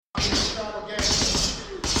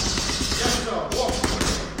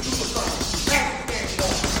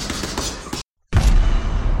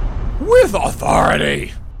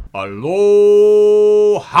authority.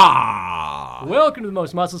 Aloha! Welcome to the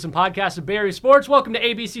most musclesome podcast of Barrie Sports. Welcome to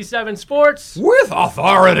ABC7 Sports. With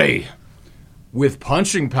authority. With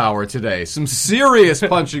punching power today. Some serious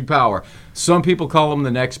punching power. Some people call him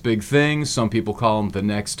the next big thing. Some people call him the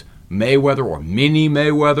next Mayweather or Mini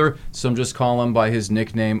Mayweather. Some just call him by his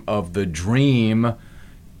nickname of the Dream.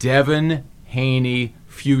 Devin Haney,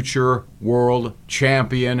 future world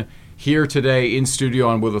champion, here today in studio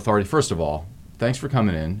on With Authority. First of all, thanks for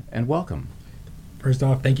coming in and welcome. First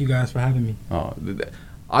off, thank you guys for having me.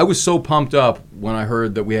 I was so pumped up when I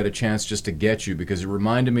heard that we had a chance just to get you because it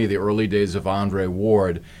reminded me of the early days of Andre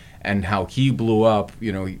Ward and how he blew up.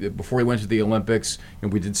 You know, before he went to the Olympics,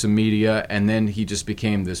 we did some media, and then he just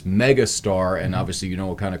became this mega star, and obviously you know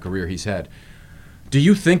what kind of career he's had. Do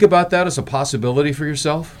you think about that as a possibility for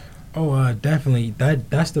yourself? Oh, definitely.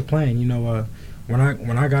 That's the plan. You know, when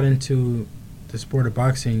I got into the sport of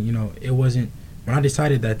boxing, you know, it wasn't. When I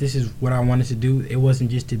decided that this is what I wanted to do, it wasn't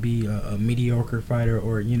just to be a mediocre fighter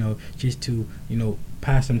or, you know, just to, you know,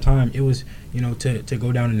 pass some time. It was, you know, to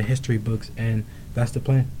go down in the history books, and that's the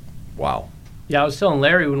plan. Wow. Yeah, I was telling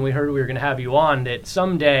Larry when we heard we were going to have you on that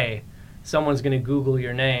someday someone's going to Google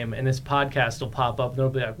your name and this podcast will pop up and they'll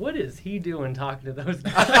be like, what is he doing talking to those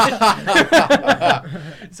guys?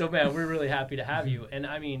 So, man, we're really happy to have you. And,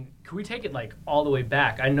 I mean, can we take it, like, all the way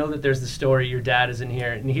back? I know that there's the story, your dad is in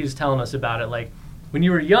here, and he was telling us about it. Like, when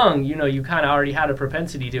you were young, you know, you kind of already had a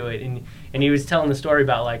propensity to it. And he was telling the story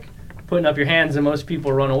about, like, putting up your hands and most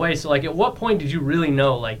people run away. So, like, at what point did you really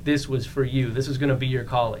know, like, this was for you? This was going to be your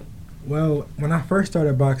calling? Well, when I first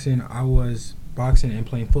started boxing, I was boxing and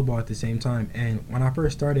playing football at the same time. And when I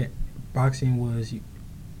first started, boxing was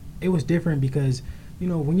different because, you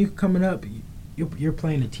know, when you're coming up, you're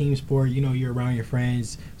playing a team sport. You know, you're around your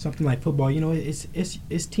friends. Something like football, you know,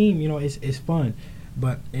 it's team. You know, it's fun.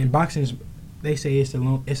 But in boxing, they say it's a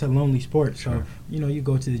lonely sport. So Sure. You know, you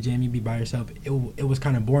go to the gym, you be by yourself. It was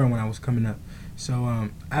kind of boring when I was coming up. So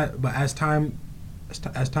but as time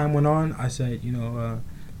went on, I said, you know,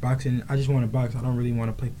 boxing, I just want to box. I don't really want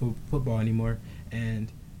to play football anymore.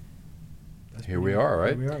 And Here we are,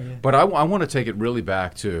 right? Here we are, yeah. But I want to take it really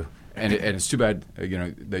back to, and it's too bad, you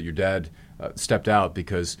know, that your dad stepped out,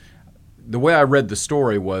 because the way I read the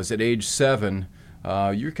story was at age 7,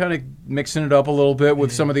 you're kind of mixing it up a little bit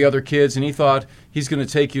with some of the other kids, and he thought he's going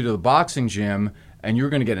to take you to the boxing gym and you're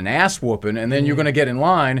going to get an ass whooping, and then you're going to get in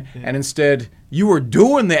line, and instead you were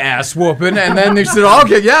doing the ass whooping, and then they said,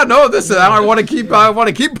 "Okay, yeah, no, this is I want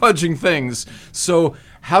to keep punching things." So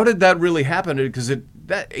how did that really happen? Because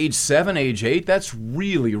that age 7, age 8, that's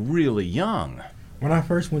really, really young. When I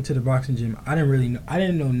first went to the boxing gym, I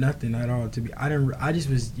didn't know nothing at all. I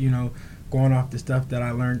just was, you know, going off the stuff that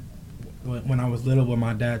I learned when I was little, when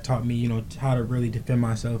my dad taught me, you know, how to really defend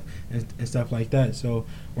myself and stuff like that. So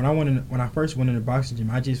when I first went in the boxing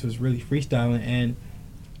gym, I just was really freestyling, and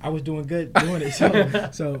I was doing good doing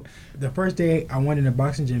it. So the first day I went in the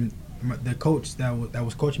boxing gym, the coach that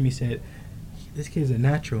was coaching me said, "This kid's a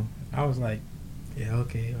natural." I was like, "Yeah,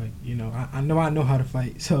 okay, like, you know, I know how to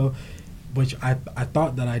fight." So, which I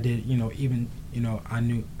thought that I did, you know, even, you know, I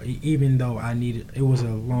knew, even though it was a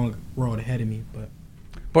long road ahead of me,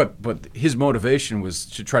 But his motivation was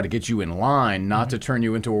to try to get you in line, not to turn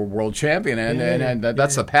you into a world champion, and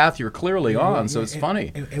that's the path you're clearly on. So it's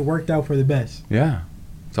funny. It worked out for the best. Yeah,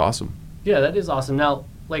 it's awesome. Yeah, that is awesome. Now,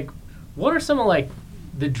 like, what are some of, like,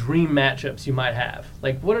 the dream matchups you might have?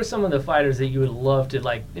 Like, what are some of the fighters that you would love to,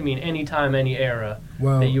 like, I mean, anytime, any era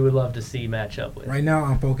that you would love to see match up with? Right now,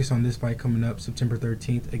 I'm focused on this fight coming up September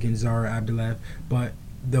 13th against Zara Abdulaev. But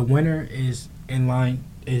the winner is in line,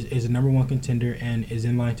 is a number 1 contender, and is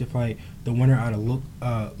in line to fight the winner out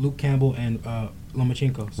of Luke Campbell and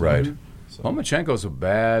Lomachenko. So, Right. Lomachenko's a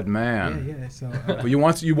bad man. Yeah. So, but you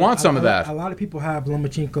want some of that. A lot of people have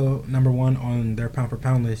Lomachenko number 1 on their pound for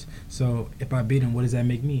pound list. So if I beat him, what does that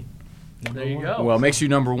make me? There you go. Well, it makes you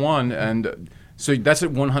number 1, and so that's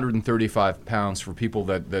at 135 pounds for people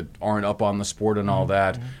that aren't up on the sport and all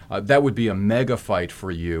that. That would be a mega fight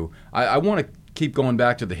for you. I want to keep going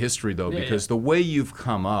back to the history, though, because the way you've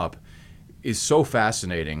come up is so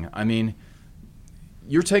fascinating. I mean,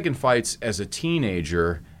 you're taking fights as a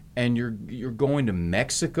teenager, and you're going to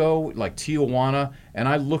Mexico, like Tijuana, and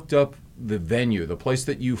I looked up the venue, the place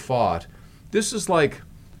that you fought. This is like,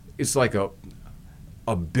 it's like a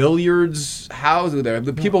billiards house there.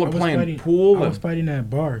 The people are playing pool. I was fighting at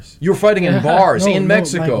bars. You were fighting in bars in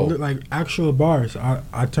Mexico. Like actual bars.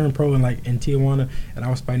 I turned pro in Tijuana, and I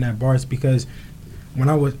was fighting at bars because when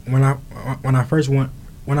I first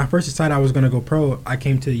decided I was gonna go pro, I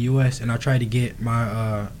came to the U.S. and I tried to get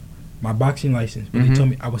my my boxing license. But they told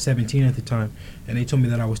me I was 17 at the time, and they told me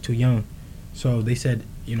that I was too young. So they said,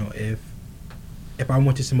 you know, if I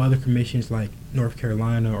went to some other commissions like North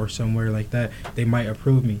Carolina or somewhere like that, they might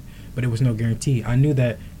approve me. But it was no guarantee. I knew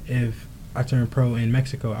that if I turned pro in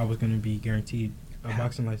Mexico, I was going to be guaranteed a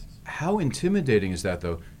boxing license. How intimidating is that,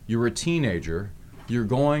 though? You're a teenager. You're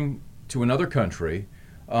going to another country.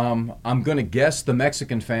 I'm going to guess the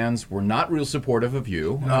Mexican fans were not real supportive of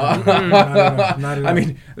you. Not at all. I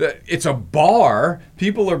mean, it's a bar.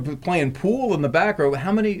 People are playing pool in the back row.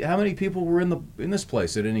 How many people were in this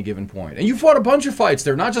place at any given point? And you fought a bunch of fights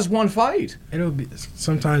there, not just one fight.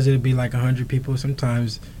 Sometimes it'll be like 100 people.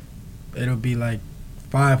 Sometimes it'll be like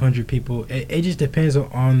 500 people. It just depends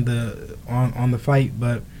on the fight,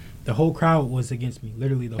 but the whole crowd was against me,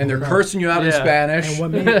 literally the whole crowd. And they're cursing you out in Spanish.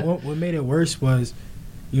 And what made it worse was,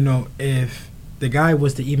 you know, if the guy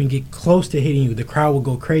was to even get close to hitting you, the crowd would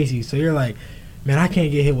go crazy. So you're like, man, I can't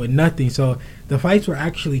get hit with nothing. So the fights were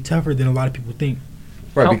actually tougher than a lot of people think.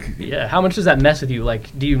 Right. How much does that mess with you?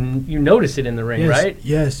 Like, do you notice it in the ring, right?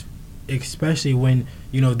 Yes, especially when,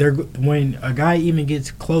 you know, when a guy even gets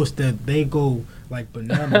close, that they go like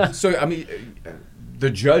bananas. So, I mean, the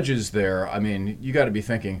judges there, I mean, you got to be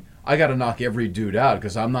thinking, I got to knock every dude out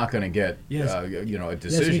because I'm not going to get, you know, a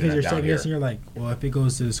decision because you're second guessing. You're like, well, if it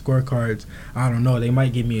goes to the scorecards, I don't know. They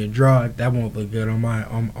might give me a draw. That won't look good on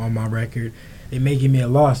my record. They may give me a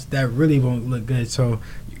loss. That really won't look good. So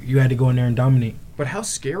you had to go in there and dominate. But how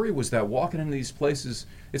scary was that walking into these places?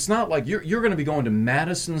 It's not like you're going to be going to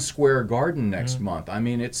Madison Square Garden next month. I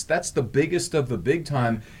mean, that's the biggest of the big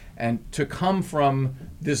time. And to come from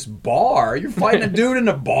this bar, you're fighting a dude in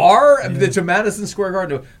a bar to Madison Square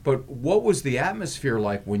Garden. But what was the atmosphere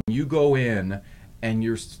like when you go in and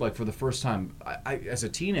you're like, for the first time, I as a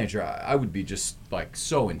teenager, I would be just like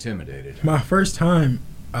so intimidated. My first time,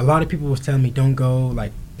 a lot of people was telling me don't go.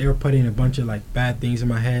 Like they were putting a bunch of like bad things in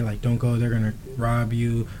my head, like don't go, they're gonna rob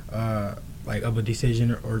you, like of a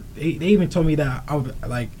decision, or they even told me that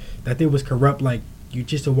that they was corrupt, like. You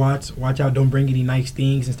just to watch out, don't bring any nice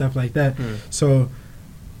things and stuff like that. So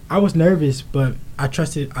I was nervous, but I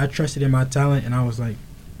trusted in my talent, and I was like,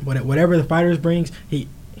 whatever the fighters brings,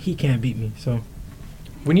 he can't beat me. So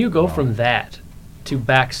when you go from that to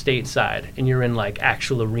back stateside and you're in like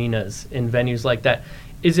actual arenas in venues like that,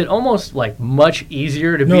 is it almost like much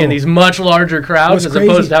easier to be in these much larger crowds as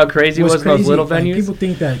opposed to how crazy it was in those little venues? Like, people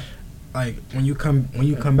think that like when you come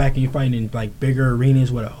back and you're fighting in like bigger arenas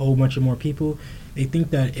with a whole bunch of more people, they think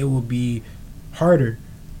that it will be harder.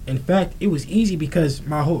 In fact, it was easy because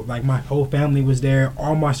my whole family was there,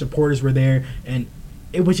 all my supporters were there, and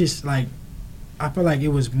it was just like I felt like it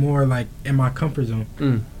was more like in my comfort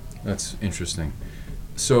zone. That's interesting.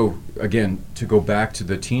 So again, to go back to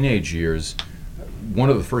the teenage years, one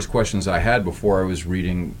of the first questions I had before I was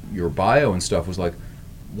reading your bio and stuff was like,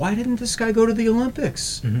 why didn't this guy go to the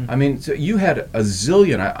Olympics? I mean, so you had a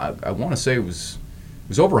zillion. I want to say it was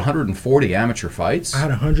over 140 amateur fights. I had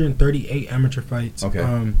 138 amateur fights.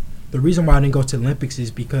 Okay. The reason why I didn't go to Olympics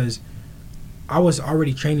is because I was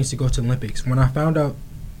already training to go to Olympics. When I found out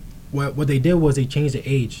what they did was they changed the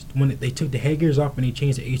age. When they took the headgears off and they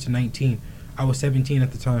changed the age to 19. I was 17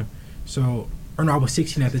 at the time. I was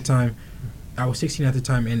 16 at the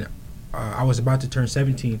time. And I was about to turn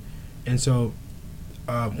 17. And so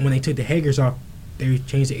when they took the headgears off, they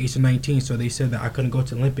changed the age to 19, so they said that I couldn't go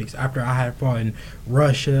to Olympics after I had fought in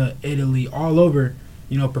Russia, Italy, all over,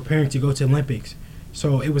 you know, preparing to go to Olympics.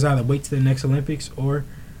 So it was either wait to the next Olympics or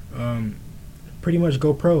pretty much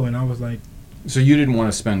go pro. And I was like... So you didn't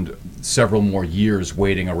want to spend several more years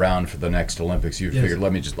waiting around for the next Olympics. You figured,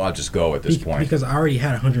 I'll just go at this point. Because I already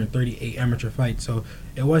had 138 amateur fights, so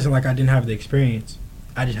it wasn't like I didn't have the experience.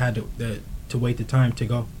 I just had to wait the time to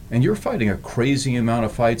go. And you're fighting a crazy amount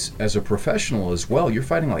of fights as a professional as well. You're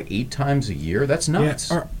fighting like 8 times a year. That's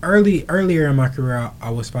nuts. Yeah, earlier in my career, I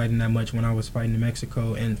was fighting that much when I was fighting in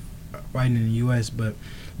Mexico and fighting in the U.S. But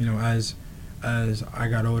you know, as I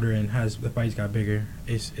got older and as the fights got bigger,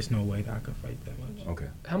 it's no way that I could fight that much. Okay.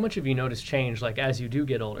 How much have you noticed change, like as you do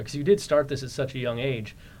get older? Because you did start this at such a young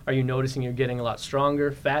age. Are you noticing you're getting a lot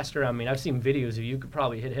stronger, faster? I mean, I've seen videos of you could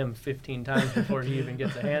probably hit him 15 times before he even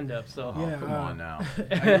gets a hand up. So come on now.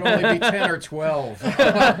 I can only be 10 or 12.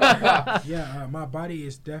 My body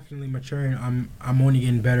is definitely maturing. I'm only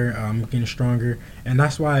getting better. I'm getting stronger, and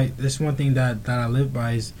that's why this one thing that I live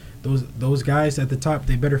by is those guys at the top.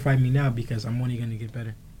 They better fight me now because I'm only going to get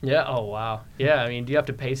better. Yeah. Oh wow. Yeah. I mean, do you have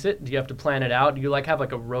to pace it? Do you have to plan it out? Do you like have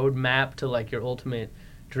like a road map to like your ultimate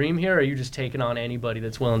dream here, or are you just taking on anybody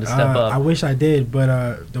that's willing to step up? I wish I did,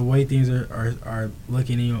 but the way things are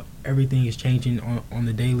looking, you know, everything is changing on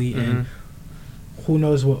the daily, and who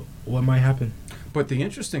knows what might happen. But the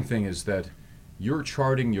interesting thing is that you're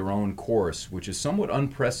charting your own course, which is somewhat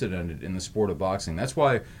unprecedented in the sport of boxing. That's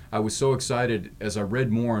why I was so excited as I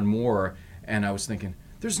read more and more, and I was thinking,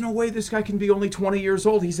 there's no way this guy can be only 20 years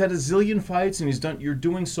old. He's had a zillion fights, and you're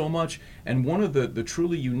doing so much. And one of the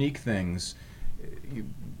truly unique things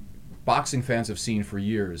boxing fans have seen for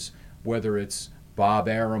years, whether it's Bob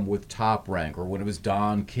Arum with Top Rank, or when it was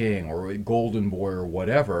Don King, or Golden Boy, or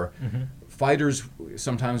whatever, fighters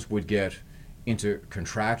sometimes would get into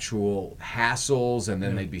contractual hassles, and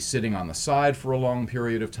then they'd be sitting on the side for a long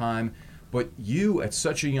period of time. But you, at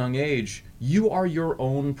such a young age, you are your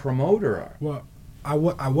own promoter. Well, I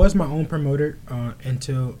was my own promoter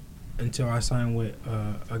until I signed with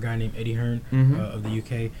a guy named Eddie Hearn of the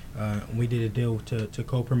UK. We did a deal to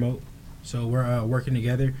co-promote, so we're working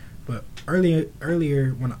together. But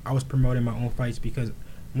earlier when I was promoting my own fights, because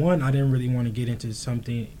one, I didn't really want to get into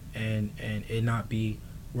something and it not be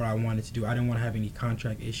what I wanted to do. I didn't want to have any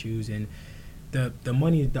contract issues, and the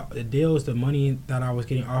money, the deals, the money that I was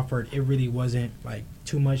getting offered, it really wasn't like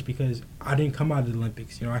too much, because I didn't come out of the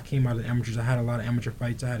Olympics. You know, I came out of the amateurs. I had a lot of amateur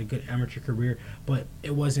fights. I had a good amateur career, but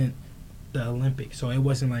it wasn't the Olympics. So it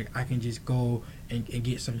wasn't like I can just go and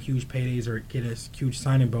get some huge paydays or get a huge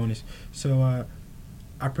signing bonus. So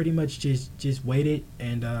I pretty much just waited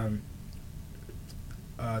and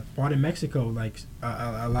fought in Mexico. Like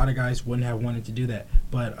a lot of guys wouldn't have wanted to do that,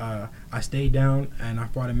 but I stayed down and I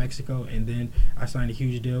fought in Mexico, and then I signed a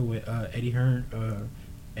huge deal with Eddie Hearn,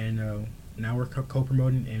 and now we're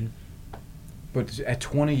co-promoting. And but at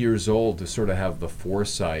 20 years old, to sort of have the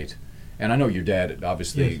foresight, and I know your dad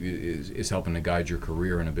obviously is helping to guide your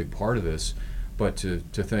career and a big part of this, but to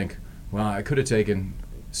think, well, I could have taken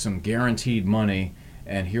some guaranteed money,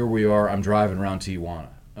 and here we are, I'm driving around Tijuana.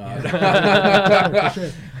 For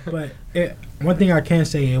sure. But one thing I can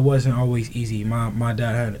say, it wasn't always easy. My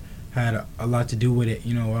dad had a lot to do with it.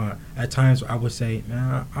 You know, at times I would say,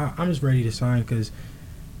 man, I'm just ready to sign, because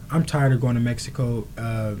I'm tired of going to Mexico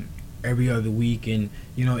every other week, and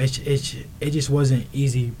you know, it just wasn't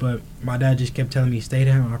easy. But my dad just kept telling me, stay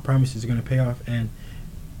down, I promise it's going to pay off, and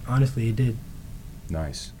honestly, it did.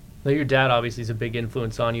 Nice. Now, your dad obviously is a big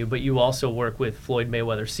influence on you, but you also work with Floyd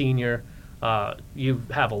Mayweather Sr. You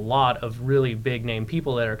have a lot of really big name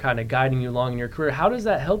people that are kind of guiding you along in your career. How does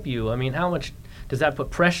that help you? I mean, how much does that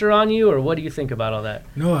put pressure on you, or what do you think about all that?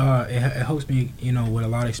 No, it helps me, you know, with a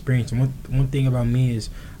lot of experience. And one thing about me is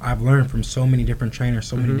I've learned from so many different trainers,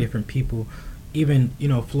 so many different people. Even, you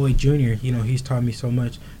know, Floyd Jr., you know, he's taught me so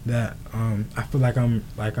much that I feel like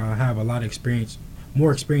I have a lot of experience,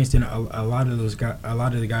 more experience than a lot of those guys, a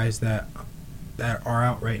lot of the guys that are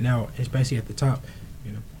out right now, especially at the top,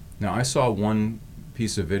 you know. Now, I saw one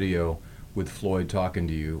piece of video with Floyd talking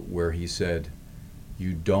to you where he said,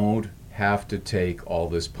 you don't have to take all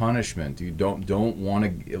this punishment. You don't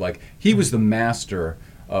want to, like, he was the master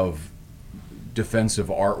of defensive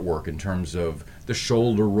artwork in terms of the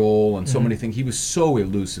shoulder roll and so many things. He was so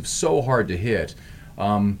elusive, so hard to hit.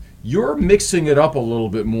 You're mixing it up a little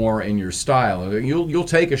bit more in your style. You'll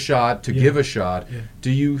take a shot to give a shot. Yeah.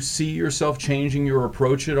 Do you see yourself changing your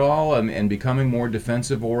approach at all and becoming more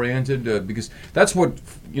defensive oriented? Because that's what,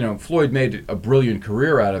 you know, Floyd made a brilliant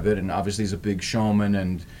career out of it, and obviously he's a big showman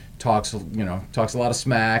and talks a lot of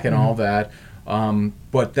smack and all that.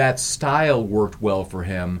 But that style worked well for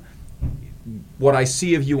him. What I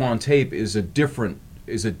see of you on tape is a different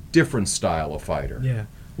style of fighter. Yeah.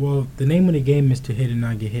 Well, the name of the game is to hit and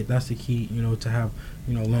not get hit. That's the key, you know, to have,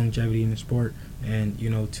 you know, longevity in the sport, and, you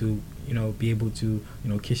know, to, you know, be able to, you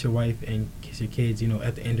know, kiss your wife and kiss your kids, you know,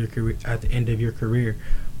 at the end of your career.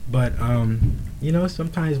 But you know,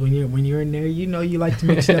 sometimes when you're in there, you know, you like to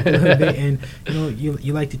mix it up a little bit, and you know,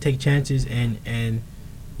 you like to take chances and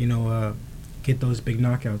you know, get those big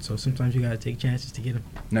knockouts. So sometimes you got to take chances to get them.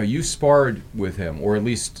 Now, you sparred with him, or at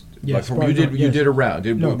least you did a round.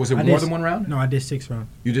 Was it more than one round? No, I did 6 rounds.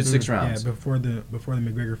 You did 6 rounds? Yeah, before the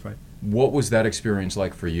McGregor fight. What was that experience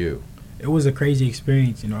like for you? It was a crazy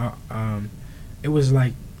experience, you know. It was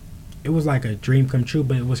like a dream come true,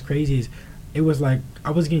 but it was crazy. It was like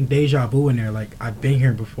I was getting deja vu in there. Like, I've been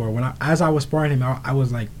here before. As I was sparring him, I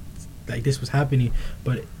was like this was happening.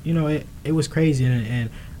 But you know, it was crazy,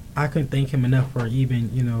 and I couldn't thank him enough for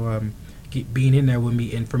even, you know, being in there with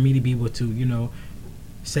me, and for me to be able to, you know,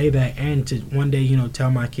 say that, and to one day, you know,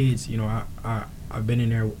 tell my kids, you know, I've been in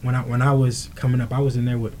there when I was coming up. I was in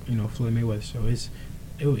there with, you know, Floyd Mayweather. So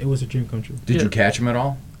it was a dream come true. Did you catch him at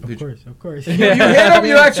all? Of course. You hit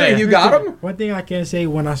him. You got him. One thing I can say,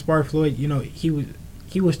 when I sparred Floyd, you know, he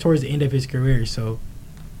was towards the end of his career, so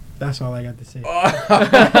That's all I got to say.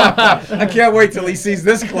 I can't wait till he sees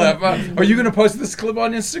this clip. Are you going to post this clip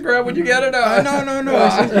on Instagram when you get it? No.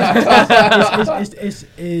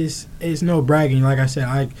 It's no bragging. Like I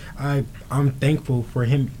said, I'm thankful for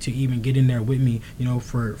him to even get in there with me. You know,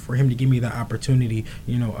 for him to give me that opportunity.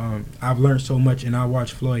 You know, I've learned so much, and I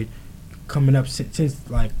watched Floyd coming up since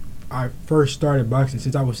like I first started boxing.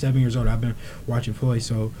 Since I was 7 years old, I've been watching Floyd.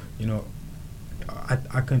 So you know,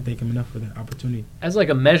 I couldn't thank him enough for that opportunity. As like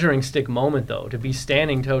a measuring stick moment, though, to be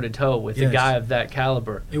standing toe to toe with a guy of that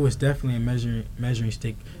caliber. It was definitely a measuring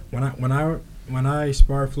stick. When I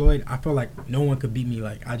sparred Floyd, I felt like no one could beat me.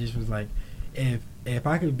 Like I just was like, if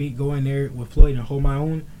I could go in there with Floyd and hold my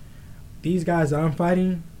own, these guys that I'm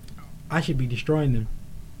fighting, I should be destroying them.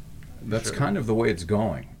 That's kind of the way it's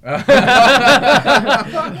going.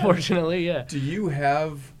 Unfortunately, yeah. Do you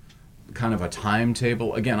have kind of a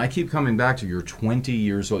timetable? Again, I keep coming back to you're 20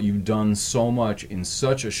 years old. You've done so much in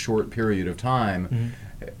such a short period of time.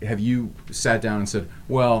 Mm-hmm. Have you sat down and said,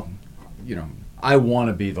 well, you know, I want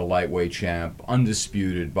to be the lightweight champ,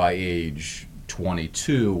 undisputed by age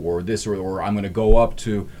 22 or this, or I'm going to go up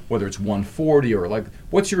to whether it's 140 or like,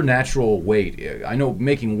 what's your natural weight? I know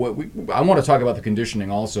I want to talk about the conditioning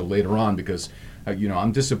also later on because, you know,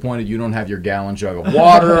 I'm disappointed you don't have your gallon jug of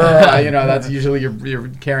water. You know, that's usually you're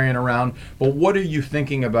carrying around. But what are you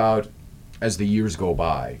thinking about as the years go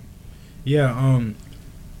by? Yeah,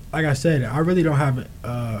 like I said, I really don't have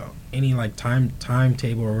any like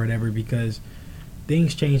timetable or whatever because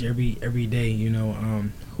things change every day. You know,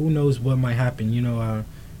 who knows what might happen? You know,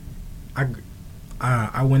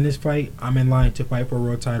 I win this fight, I'm in line to fight for a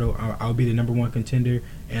world title. I'll be the number one contender,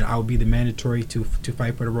 and I'll be the mandatory to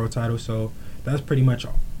fight for the world title. So that's pretty much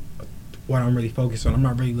what I'm really focused on. I'm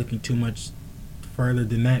not really looking too much further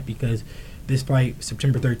than that because this fight,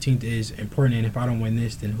 September 13th, is important, and if I don't win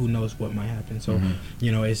this, then who knows what might happen. So,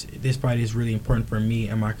 you know, this fight is really important for me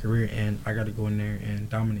and my career, and I got to go in there and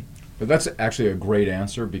dominate. But that's actually a great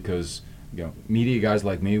answer because, you know, media guys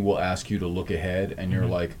like me will ask you to look ahead, and you're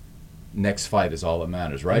like, next fight is all that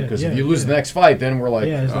matters, right? Because if you lose the next fight, then we're like,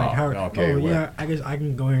 I guess I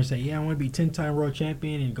can go here and say, I want to be 10-time world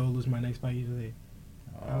champion and go lose my next fight usually.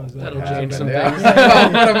 That'll change some things.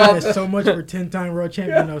 There's so much for 10-time world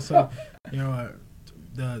champion, though. So, you know,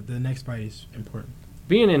 the next fight is important.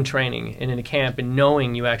 Being in training and in a camp and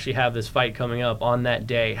knowing you actually have this fight coming up on that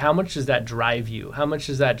day, how much does that drive you? How much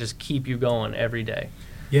does that just keep you going every day?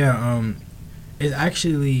 Yeah, it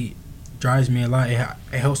actually drives me a lot. It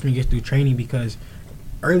helps me get through training because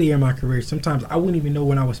earlier in my career, sometimes I wouldn't even know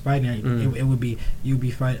when I was fighting. It would be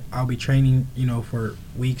I'll be training, you know, for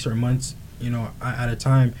weeks or months, you know, at a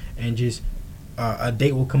time, and just a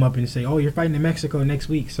date will come up and say, oh, you're fighting in Mexico next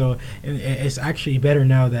week. So it's actually better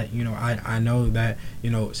now that, you know, I know that, you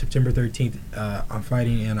know, September 13th I'm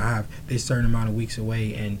fighting and I have this certain amount of weeks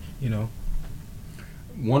away, and, you know.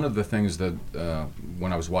 One of the things that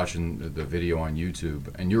when I was watching the video on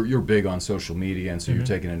YouTube, and you're big on social media, and so you're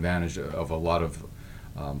taking advantage of a lot of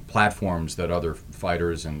platforms that other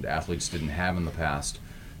fighters and athletes didn't have in the past.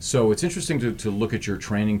 So it's interesting to look at your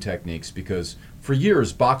training techniques because for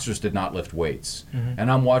years boxers did not lift weights,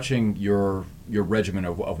 and I'm watching your regimen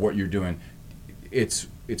of what you're doing. It's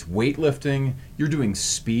weightlifting. You're doing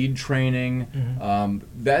speed training.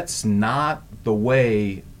 That's not the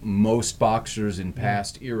way most boxers in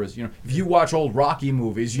past eras. You know, if you watch old Rocky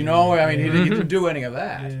movies, you know, I mean, he didn't do any of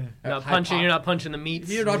that. You're not punching the meats.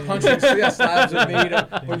 Mm-hmm. You're not punching slabs of meat,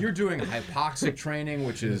 but you're doing hypoxic training,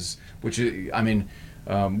 which is, I mean.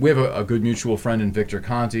 We have a good mutual friend in Victor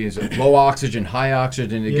Conti. It's low oxygen, high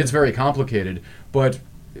oxygen, and it gets very complicated. But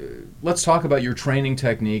let's talk about your training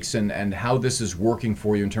techniques and how this is working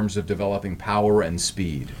for you in terms of developing power and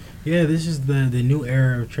speed. Yeah, this is the new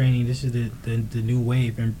era of training. This is the new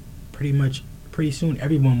wave, and pretty soon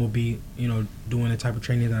everyone will be, you know, doing the type of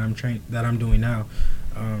training that I'm doing now.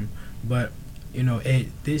 But you know,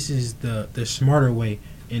 this is the smarter way,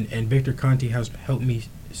 and Victor Conti has helped me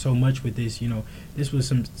so much with this. You know, it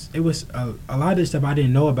was a lot of this stuff I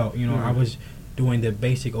didn't know about. You know, I was doing the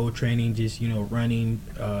basic old training, just, you know, running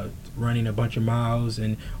a bunch of miles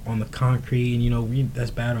and on the concrete, and, you know,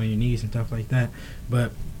 that's bad on your knees and stuff like that.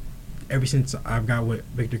 But ever since I've got with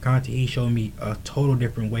Victor Conti, he showed me a total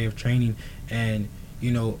different way of training, and,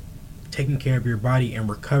 you know, taking care of your body and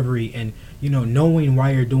recovery, and, you know, knowing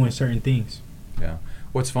why you're doing certain things. Yeah.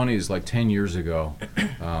 What's funny is, like 10 years ago,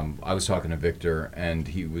 I was talking to Victor, and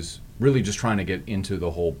he was really just trying to get into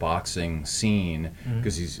the whole boxing scene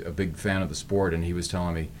because he's a big fan of the sport, and he was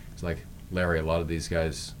telling me, he's like, Larry, a lot of these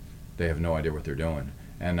guys, they have no idea what they're doing.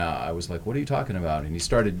 And I was like, what are you talking about? And he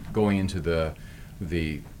started going into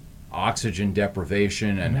the oxygen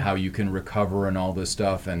deprivation and how you can recover and all this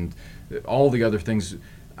stuff and all the other things.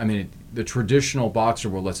 I mean, the traditional boxer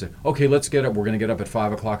will, let's say, okay, let's get up. We're going to get up at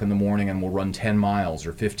 5 o'clock in the morning and we'll run 10 miles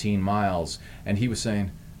or 15 miles. And he was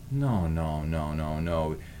saying, no.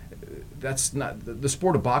 That's not, the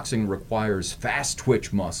sport of boxing requires fast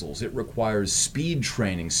twitch muscles. It requires speed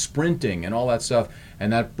training, sprinting, and all that stuff.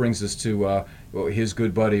 And that brings us to his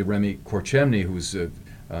good buddy Remy Korchemny, who's a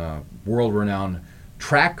world-renowned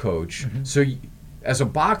track coach. So as a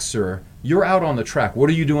boxer, you're out on the track. What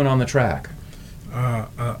are you doing on the track?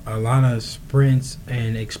 A lot of sprints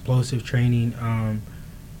and explosive training,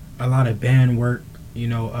 a lot of band work,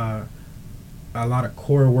 a lot of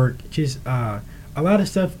core work, just a lot of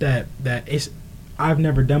stuff that I've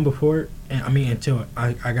never done before. And I mean, until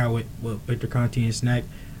I got with Victor Conti and Snack,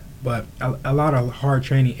 but a lot of hard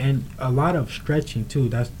training and a lot of stretching too.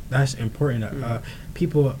 That's important.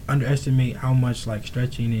 People underestimate how much like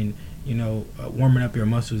stretching and warming up your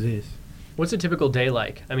muscles is. What's a typical day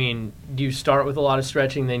like? I mean, do you start with a lot of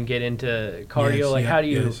stretching, then get into cardio?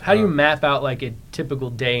 Yes, how do you map out like a typical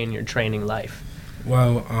day in your training life?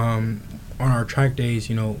 Well, on our track days,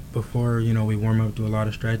 before we warm up, do a lot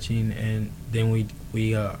of stretching, and then we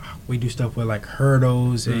do stuff with like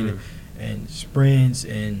hurdles and sprints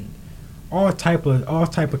and all type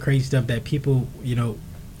of crazy stuff that people,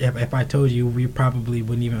 if I told you, we probably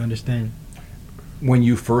wouldn't even understand. When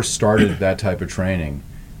you first started that type of training,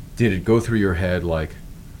 did it go through your head like,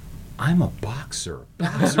 I'm a boxer.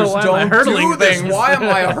 Boxers don't do this. Why am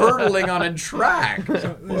I hurdling on a track?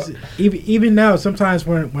 So, listen, even now, sometimes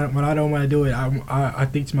when I don't want to do it, I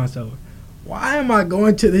think to myself, why am I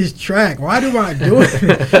going to this track? Why do I do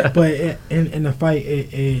it? But in the fight,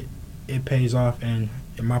 it pays off, and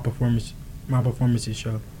my performances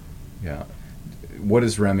show. Yeah. What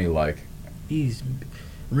is Remy like?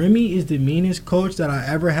 Remy is the meanest coach that I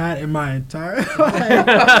ever had in my entire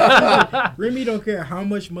life. Remy don't care how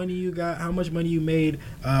much money you got, how much money you made,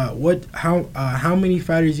 how many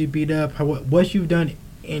fighters you beat up, what you've done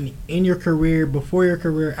in your career, before your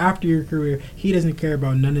career, after your career. He doesn't care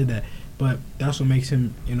about none of that. But that's what makes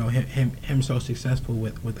him, him so successful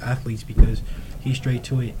with athletes, because he's straight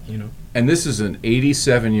to it, And this is an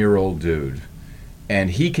 87-year-old dude,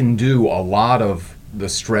 and he can do a lot of the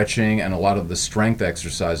stretching and a lot of the strength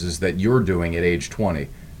exercises that you're doing at age 20.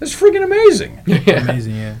 That's freaking amazing.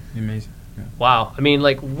 Amazing. Yeah. Wow. I mean,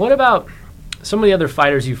 like, what about some of the other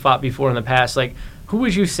fighters you fought before in the past? Like, who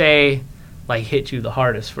would you say, like, hit you the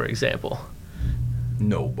hardest, for example?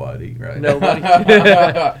 Nobody, right? Nobody.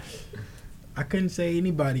 I couldn't say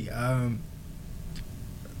anybody. I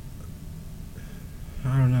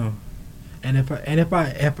don't know. And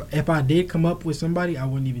if I did come up with somebody, I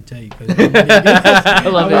wouldn't even tell you. I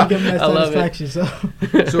wouldn't give them that satisfaction.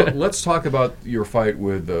 So let's talk about your fight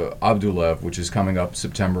with Abdulev, which is coming up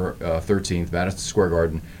September 13th, Madison Square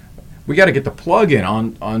Garden. We got to get the plug in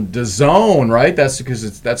on DAZN, right? That's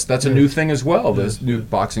because that's a new thing as well. This new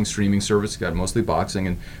boxing streaming service got mostly boxing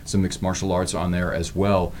and some mixed martial arts on there as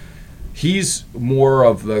well. He's more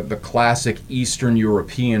of the classic Eastern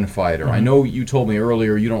European fighter. I know you told me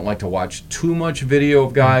earlier you don't like to watch too much video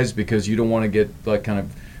of guys because you don't want to get like kind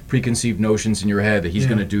of preconceived notions in your head that he's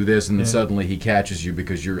going to do this and then suddenly he catches you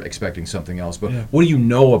because you're expecting something else. But what do you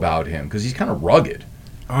know about him? Because he's kind of rugged.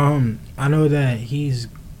 I know that he's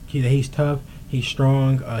tough, he's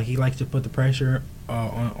strong, he likes to put the pressure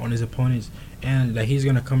on his opponents, and that he's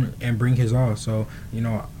going to come and bring his all. So,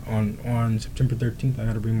 on September 13th, I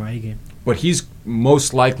got to bring my A game. But he's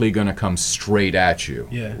most likely going to come straight at you,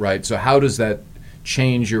 right? So how does that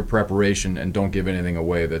change your preparation? And don't give anything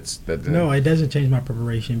away. No, it doesn't change my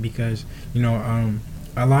preparation because,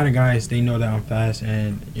 a lot of guys, they know that I'm fast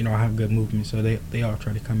and, I have good movement, so they all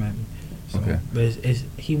try to come at me. So, okay. But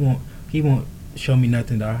he won't show me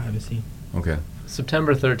nothing that I haven't seen. Okay.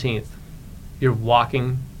 September 13th, you're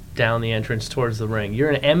walking down the entrance towards the ring.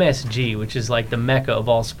 You're in MSG, which is like the mecca of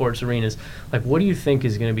all sports arenas. Like, what do you think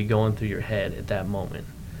is going to be going through your head at that moment?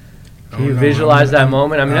 Can you visualize that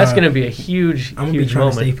moment? I mean, that's going to be a huge, I'm going to be trying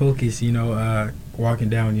to stay focused, walking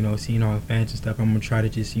down, seeing all the fans and stuff. I'm going to try to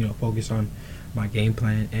just, focus on my game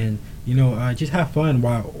plan and, just have fun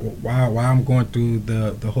while I'm going through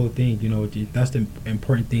the whole thing. That's the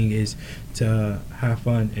important thing, is to have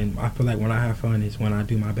fun. And I feel like when I have fun is when I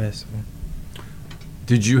do my best. So.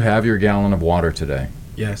 Did you have your gallon of water today?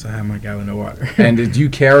 Yes, I have my gallon of water. And did you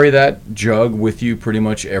carry that jug with you pretty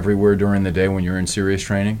much everywhere during the day when you're in serious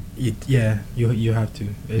training? Yeah, you have to.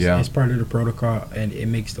 It's part of the protocol, and it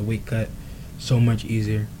makes the weight cut so much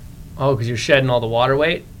easier. Oh, because you're shedding all the water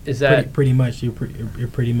weight? Is that pretty much you're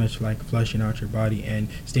pretty much like flushing out your body and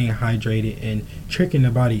staying hydrated and tricking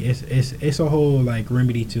the body. It's a whole like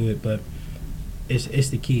remedy to it, but it's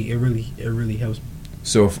the key. It really helps.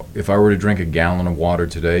 So if I were to drink a gallon of water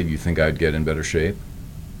today, you think I'd get in better shape?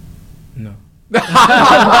 No. Oh,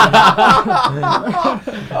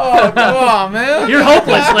 come on, man. You're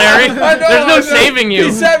hopeless, Larry. There's no saving you.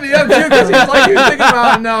 He set me up, too, because he's like, you're thinking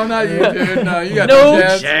about, no, not you, dude. No, you got No no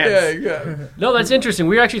chance. chance. Yeah, you got No, that's interesting.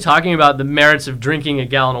 We were actually talking about the merits of drinking a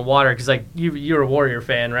gallon of water because, like, you're a Warrior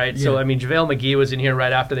fan, right? So, Yeah. I mean, JaVale McGee was in here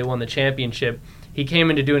right after they won the championship. He came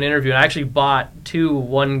in to do an interview, and I actually bought 2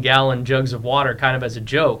 1-gallon jugs of water kind of as a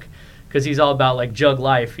joke because he's all about, like, jug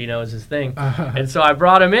life, is his thing. And so I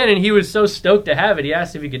brought him in, and he was so stoked to have it. He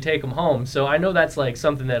asked if he could take them home. So I know that's, like,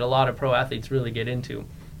 something that a lot of pro athletes really get into.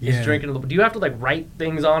 Is drinking. Do you have to like write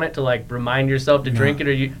things on it to like remind yourself to drink it,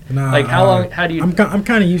 or you like how long? How do you? I'm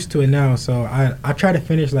kind of used to it now, so I try to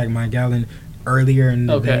finish like my gallon earlier in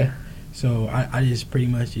the day. So I just pretty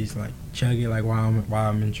much just like chug it like while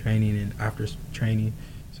I'm in training and after training.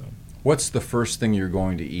 So What's the first thing you're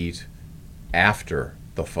going to eat after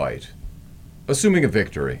the fight, assuming a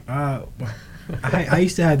victory? I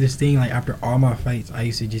used to have this thing like after all my fights, I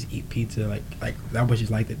used to just eat pizza. Like that was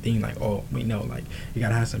just like the thing. Like, oh, we know, like you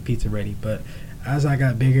gotta have some pizza ready. But as I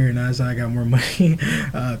got bigger and as I got more money,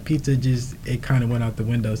 pizza it kind of went out the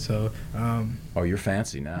window. So. Oh, you're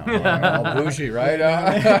fancy now. All bougie, right?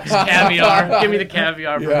 Caviar. Give me the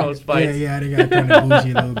caviar for most fights. Yeah, they got kind of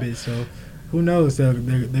bougie a little bit. So who knows?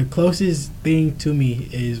 The closest thing to me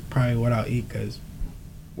is probably what I'll eat because.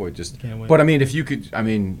 But I mean, if you could, I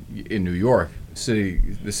mean, in New York,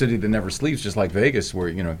 the city that never sleeps, just like Vegas,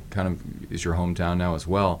 where kind of is your hometown now as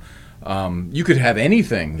well. You could have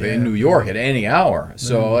anything in New York at any hour.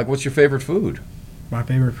 So, like, what's your favorite food? My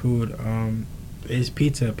favorite food is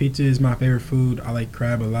pizza. Pizza is my favorite food. I like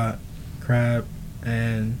crab a lot, crab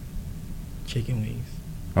and chicken wings.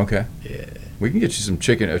 Okay. Yeah. We can get you some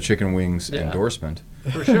chicken wings endorsement.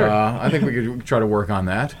 For sure. I think we could try to work on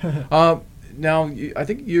that. Now, I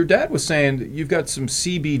think your dad was saying that you've got some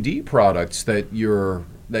CBD products that you're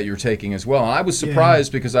taking as well. And I was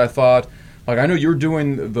surprised because I thought, like, I know you're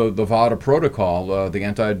doing the VADA protocol, the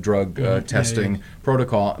anti-drug testing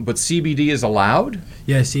protocol, but CBD is allowed?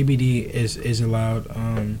 Yeah, CBD is allowed.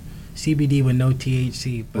 CBD with no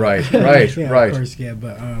THC. But Right. Of course, yeah,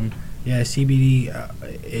 but CBD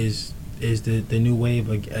is the new wave.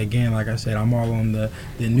 Again, like I said, I'm all on the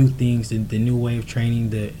new things, the new wave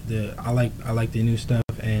training. I like the new stuff,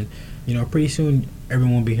 and pretty soon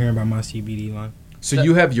everyone will be hearing about my CBD line. So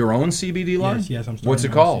you have your own CBD line? Yes, I'm starting. What's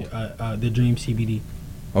it called? The Dream CBD.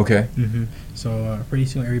 Okay. So pretty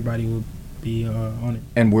soon everybody will be on it.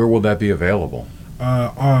 And where will that be available?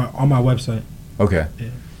 On my website. Okay. Yeah.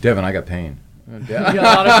 Devin, I got pain. You got a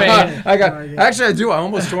lot of pain. Actually, I do. I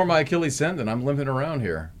almost tore my Achilles tendon. I'm limping around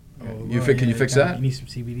here. Can you fix that? You need some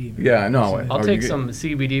CBD. Man. Yeah, no. I'll take some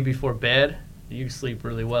CBD before bed. You sleep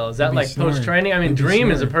really well. Is that like snoring. post-training? I mean, Dream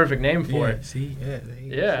is a perfect name for Yeah, it. see?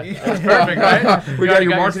 Yeah, See? that's perfect, right? We got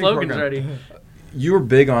your your marketing slogans program. ready. You're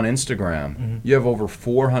big on Instagram. You have over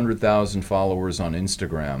 400,000 followers on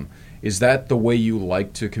Instagram. Is that the way you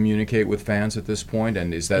like to communicate with fans at this point?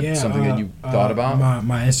 And is that something that you thought about?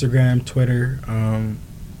 My Instagram, Twitter,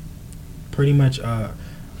 pretty much. I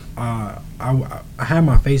had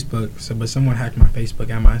my Facebook, but someone hacked my Facebook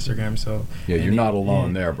and my Instagram. So yeah, you're not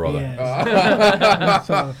alone there, brother.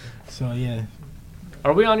 Yeah. so yeah. Oh,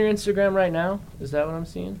 Are we on your Instagram right now? Is that what I'm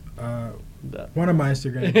seeing? One of my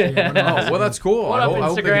Instagrams. Oh, well, that's cool. What I up,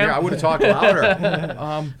 hope they can Instagram? hear. I would have talked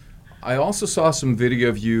louder. I also saw some video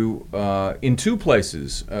of you in 2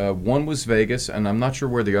 places. One was Vegas, and I'm not sure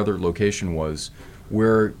where the other location was,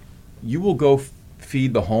 where you will go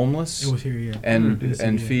feed the homeless. It was here, yeah.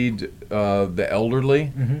 And feed the elderly.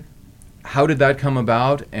 Mm-hmm. How did that come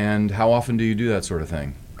about, and how often do you do that sort of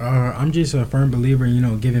thing? I'm just a firm believer,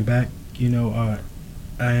 giving back,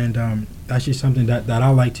 and that's just something that I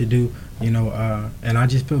like to do, and I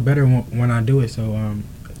just feel better when I do it. So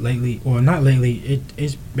not lately,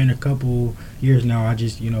 it's been a couple years now. I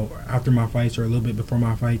just, after my fights or a little bit before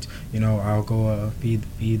my fights, I'll go feed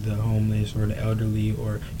the homeless or the elderly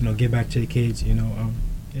or, get back to the kids,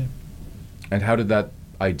 yeah. And how did that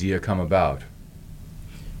idea come about?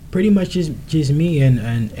 Pretty much just me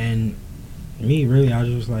and me, really. I was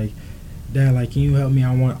just like, Dad, like, can you help me?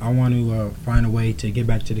 I want to find a way to get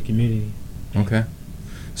back to the community. Okay.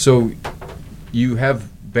 So you have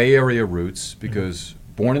Bay Area roots because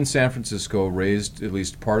born in San Francisco, raised at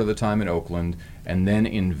least part of the time in Oakland, and then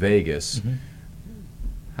in Vegas.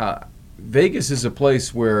 Vegas is a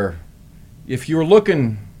place where if you're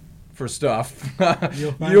looking for stuff,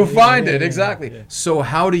 You'll find find it. it. Yeah, Exactly. yeah. So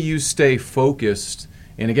how do you stay focused?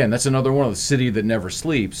 And again, that's another one of the city that never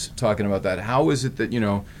sleeps. Talking about that, how is it that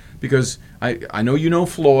because I know you know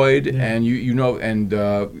Floyd and you know and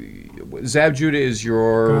Zab Judah is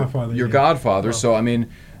your godfather. Oh. So I mean,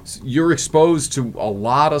 you're exposed to a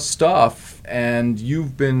lot of stuff, and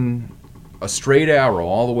you've been a straight arrow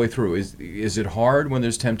all the way through. Is it hard when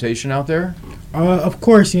there's temptation out there? Of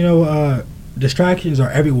course, distractions are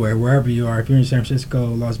everywhere, wherever you are. If you're in San Francisco,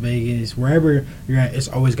 Las Vegas, wherever you're at, it's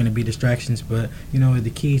always going to be distractions. But,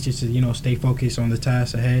 the key is just to, stay focused on the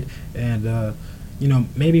task ahead. And,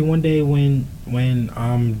 maybe one day when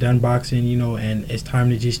I'm done boxing, and it's time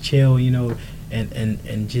to just chill,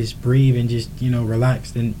 and just breathe and just,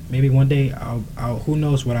 relax, then maybe one day I'll who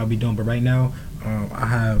knows what I'll be doing. But right now, I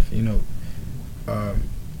have,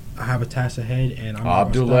 I have a task ahead, and I'm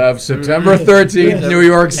Abdulev, September 13th, New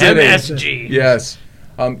York City. MSG. Yes.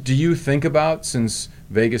 Do you think about, since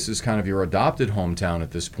Vegas is kind of your adopted hometown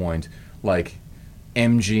at this point, like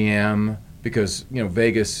MGM, because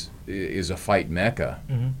Vegas is a fight mecca.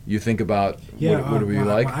 Mm-hmm. You think about what it would be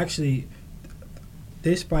like? Well, actually,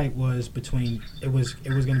 this fight was between. It was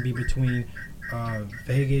going to be between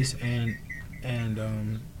Vegas and.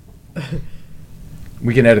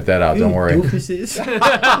 We can edit that out. Don't worry. Doofuses.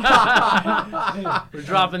 We're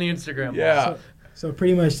dropping the Instagram. Yeah. So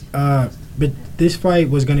pretty much, but this fight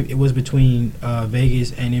was it was between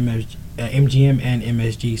Vegas and MGM and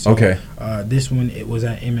MSG. So, okay. This one it was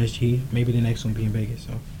at MSG. Maybe the next one be in Vegas.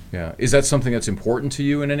 So. Yeah. Is that something that's important to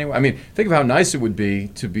you in any way? I mean, think of how nice it would be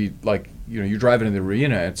to be like, you're driving in the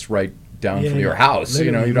arena. It's right down from your house. You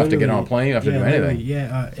don't have to get on a plane. You don't have to do anything.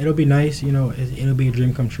 Yeah. It'll be nice. It'll be a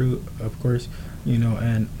dream come true, of course.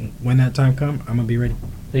 And when that time comes, I'm gonna be ready.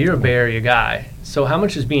 Now, you're a Bay Area guy, so how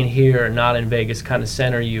much does being here, not in Vegas, kind of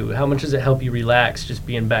center you? How much does it help you relax just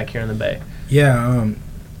being back here in the Bay? Yeah,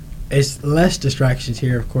 it's less distractions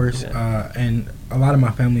here, of course, and a lot of my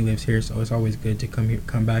family lives here, so it's always good to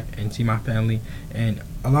come back and see my family. And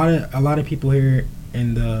a lot of people here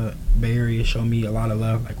in the Bay Area show me a lot of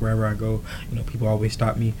love. Like wherever I go, people always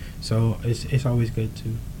stop me, so it's always good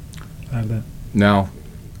to have that. Now,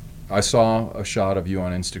 I saw a shot of you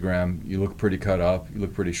on Instagram. You look pretty cut up. You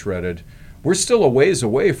look pretty shredded. We're still a ways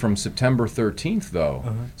away from September 13th, though.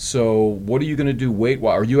 Uh-huh. So what are you going to do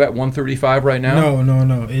weight-wise? Are you at 135 right now?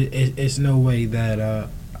 No. It's no way that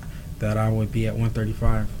that I would be at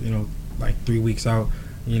 135. Like 3 weeks out.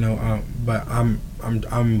 But I'm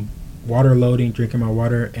water loading, drinking my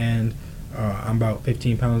water, and I'm about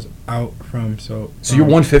 15 pounds out from. So you're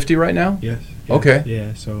 150 right now? Yes. Okay.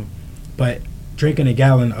 Yeah. So, but drinking a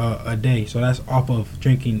gallon a day, so that's off of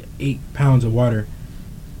drinking 8 pounds of water,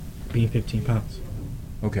 being 15 pounds.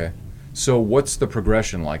 Okay. So what's the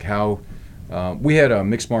progression like? How we had a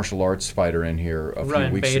mixed martial arts fighter in here a few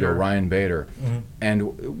weeks ago, Ryan Bader,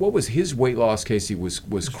 and what was his weight loss, Casey, was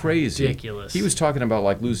crazy. Ridiculous. He was talking about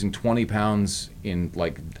like losing 20 pounds in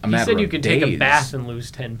like a matter of days. He said you could take a bath and lose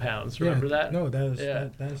 10 pounds. Remember that? No,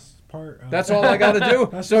 that's part. That's all I got to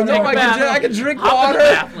do. So no, I can drink water.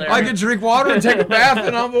 I can drink water and take a bath,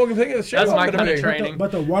 and I'm going to take a shower. That's my kind of training.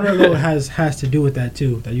 But the water load has to do with that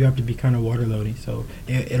too. That you have to be kind of water loading, so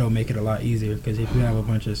it'll make it a lot easier. Because if you have a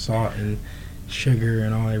bunch of salt and sugar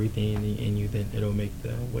and everything in you, then it'll make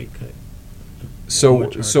the weight cut.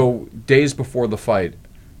 So days before the fight,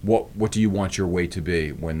 what do you want your weight to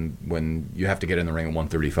be when you have to get in the ring at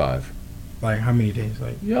 135? Like how many days?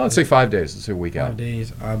 Let's say 5 days. Let's say a week out. 5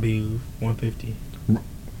 days, I'll be 150.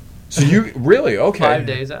 So you really 5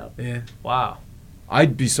 days out? Yeah. Wow.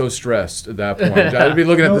 I'd be so stressed at that point. I'd be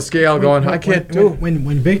looking at the scale, going, I can't do it.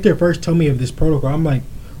 When Victor first told me of this protocol, I'm like,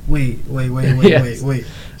 wait. Yes.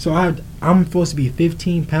 So I'm supposed to be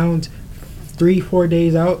 15 pounds, 3-4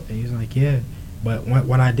 days out, and he's like, yeah. But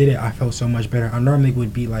when I did it, I felt so much better. I normally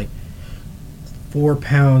would be like 4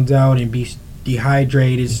 pounds out and be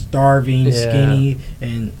dehydrated, starving, skinny,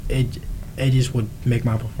 and it just would make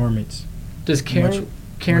my performance. Does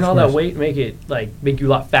carrying all that weight make you a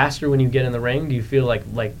lot faster when you get in the ring? Do you feel like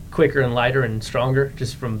quicker and lighter and stronger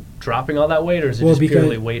just from dropping all that weight, or is it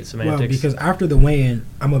purely weight semantics? Well, because after the weigh-in,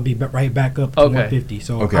 I'm gonna be right back up to 150.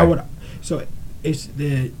 So So it's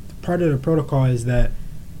the part of the protocol is that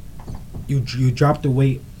you drop the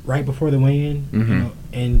weight right before the weigh-in,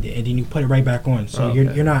 and then you put it right back on. So you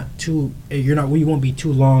won't be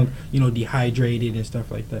too long, dehydrated and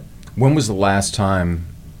stuff like that. When was the last time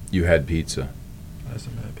you had pizza? Last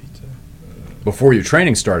time I had pizza. Before your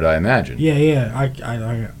training started, I imagine. Yeah. I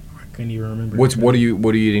couldn't even remember. What are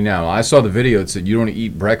you eating now? I saw the video. It said you don't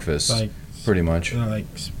eat breakfast, pretty much. Like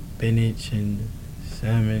spinach and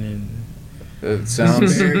salmon and It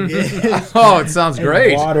sounds. Asparagus. Oh, it sounds And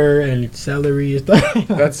great. water and celery and stuff.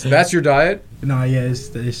 That's your diet. No, yeah, it's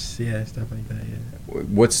stuff like that. Yeah.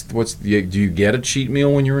 What's do you get a cheat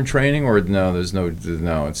meal when you're in training, or no? There's no.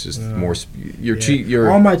 It's just more. Your Yeah. cheat.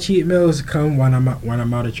 Your all my cheat meals come when I'm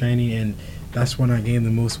out of training, and that's when I gain the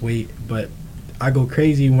most weight. But I go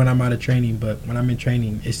crazy when I'm out of training. But when I'm in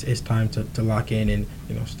training, it's time to lock in and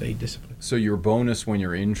stay disciplined. So your bonus when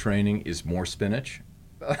you're in training is more spinach.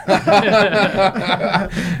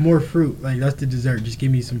 More fruit, like that's the dessert. Just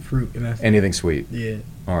give me some fruit, and that's Anything sweet. yeah.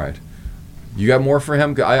 All right. You got more for him?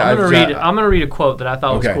 I'm gonna read a quote that I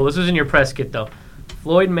thought was Okay. cool. This was in your press kit though.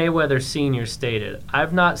 Floyd Mayweather Sr. stated,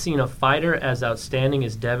 "I've not seen a fighter as outstanding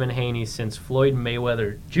as Devin Haney since Floyd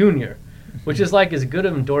Mayweather Jr." Which is like as good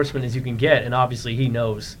of endorsement as you can get, and obviously he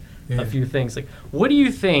knows Yeah. a few things. Like, what do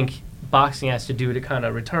you think boxing has to do to kind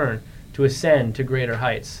of return to ascend to greater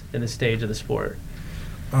heights in the stage of the sport?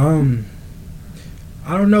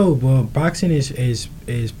 I don't know, but boxing is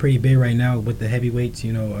pretty big right now with the heavyweights.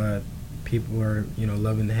 People are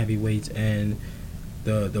loving the heavyweights and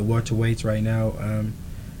the welterweights right now.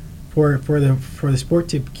 For the sport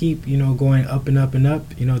to keep going up and up and up,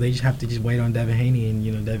 they just have to just wait on Devin Haney,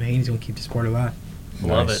 and Devin Haney's gonna keep the sport alive.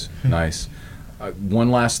 Love Nice. it. Nice. One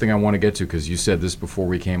last thing I want to get to, because you said this before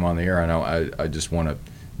we came on the air. I know. I just want to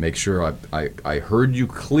make sure I heard you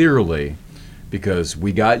clearly, because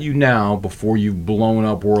we got you now before you've blown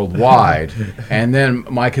up worldwide. And then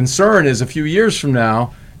my concern is a few years from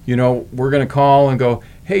now, we're going to call and go,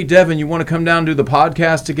 hey, Devin, you want to come down and do the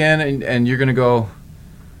podcast again? And you're going to go,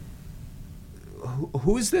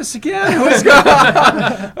 who is this again? Who's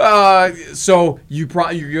so you're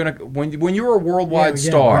going to, when you're a worldwide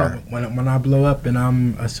star. When I blow up and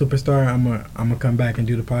I'm a superstar, I'm gonna come back and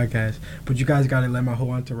do the podcast. But you guys gotta let my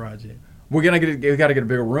whole entourage in. We gotta get a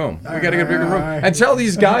bigger room. We gotta get a bigger room, Alright. and tell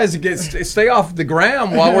these guys to stay off the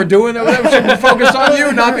gram while we're doing it. We should be focused on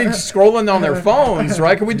you, not be scrolling on their phones,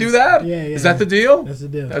 right? Can we do that? Yeah. Is that the deal? That's the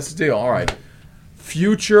deal. That's the deal. All right.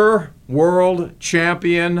 Future world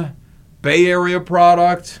champion, Bay Area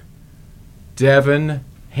product, Devin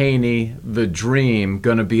Haney, the dream.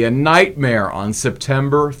 Gonna be a nightmare on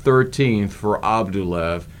September 13th for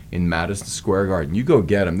Abdulev in Madison Square Garden. You go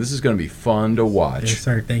get him. This is going to be fun to watch. Yes,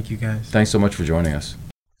 sir. Thank you, guys. Thanks so much for joining us.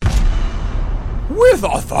 With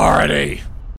authority.